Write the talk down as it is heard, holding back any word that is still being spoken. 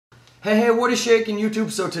Hey, what is shaking YouTube?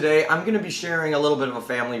 So today I'm going to be sharing a little bit of a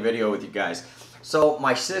family video with you guys. So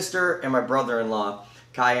my sister and my brother-in-law,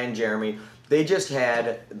 Kiaya and Jeremy, they just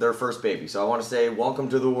had their first baby. So I want to say welcome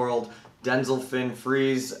to the world, Denzel Fin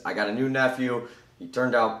Freeze. I got a new nephew. He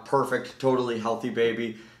turned out perfect, totally healthy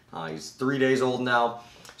baby. He's 3 days old now.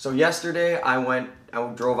 So yesterday I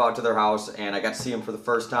drove out to their house and I got to see him for the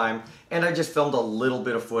first time, and I just filmed a little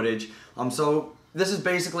bit of footage. So this is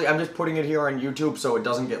basically, I'm just putting it here on YouTube so it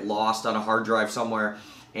doesn't get lost on a hard drive somewhere,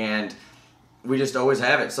 and we just always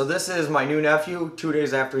have it. So this is my new nephew, 2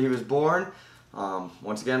 days after he was born.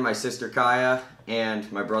 Once again, my sister Kiaya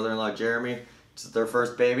and my brother-in-law Jeremy. It's their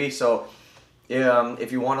first baby. So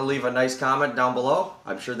if you want to leave a nice comment down below,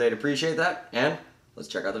 I'm sure they'd appreciate that. And let's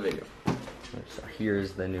check out the video. So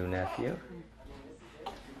here's the new nephew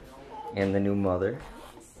and the new mother.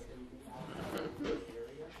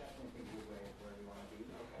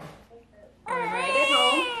 Right at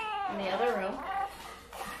home in the other room.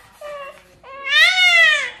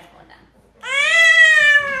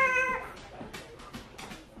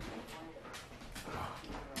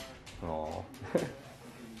 Oh.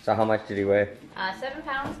 So how much did he weigh? 7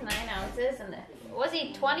 pounds, 9 ounces, and was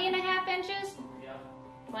he 20 and a half inches?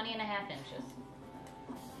 20 and a half inches.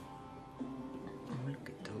 Look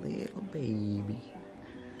at the little baby.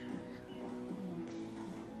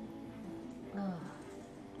 Oh.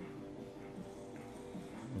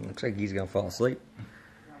 Looks like he's gonna fall asleep.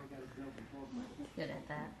 He's good at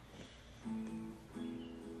that.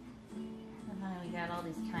 We got all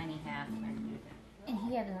these tiny hats. And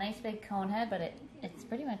he had a nice big cone head, but it's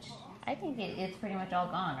pretty much, I think it's pretty much all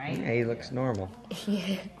gone, right? Yeah, he looks normal.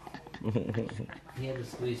 Yeah. He had to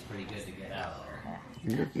squeeze pretty good to get out there.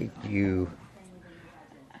 Look at you.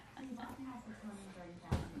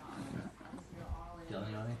 Do you want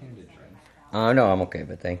anything to drink? No, I'm okay,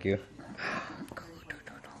 but thank you.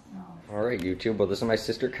 Alright, YouTube. Well, this is my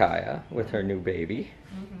sister Kiaya with her new baby.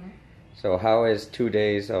 Mm-hmm. So how is 2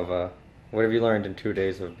 days of, what have you learned in 2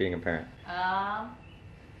 days of being a parent?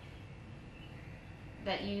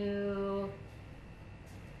 That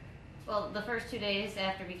well, the first 2 days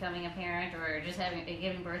after becoming a parent, or just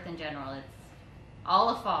giving birth in general, it's all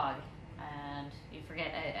a fog, and you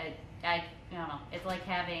forget. I don't know. It's like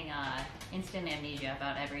having instant amnesia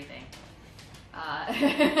about everything.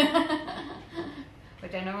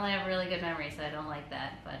 Which I normally have really good memory, so I don't like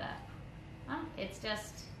that. But it's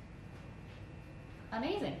just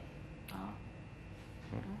amazing.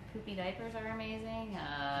 Poopy diapers are amazing.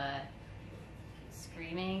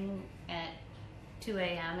 Screaming at 2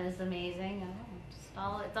 a.m. is amazing.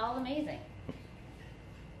 It's all amazing.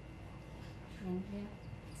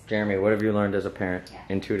 Jeremy, what have you learned as a parent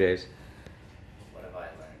in 2 days? What have I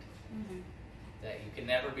learned? That you can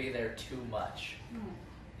never be there too much.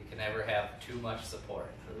 You can never have too much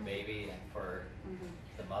support for the baby and for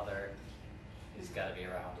the mother. He's got to be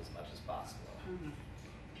around as much as possible,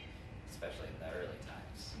 especially in the early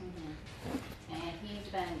times. And he's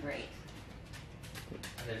been great.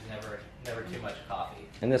 And there's never too much coffee.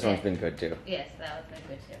 And this one's been good too. Yes, that was been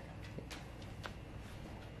good too.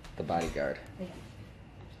 The bodyguard. Yeah.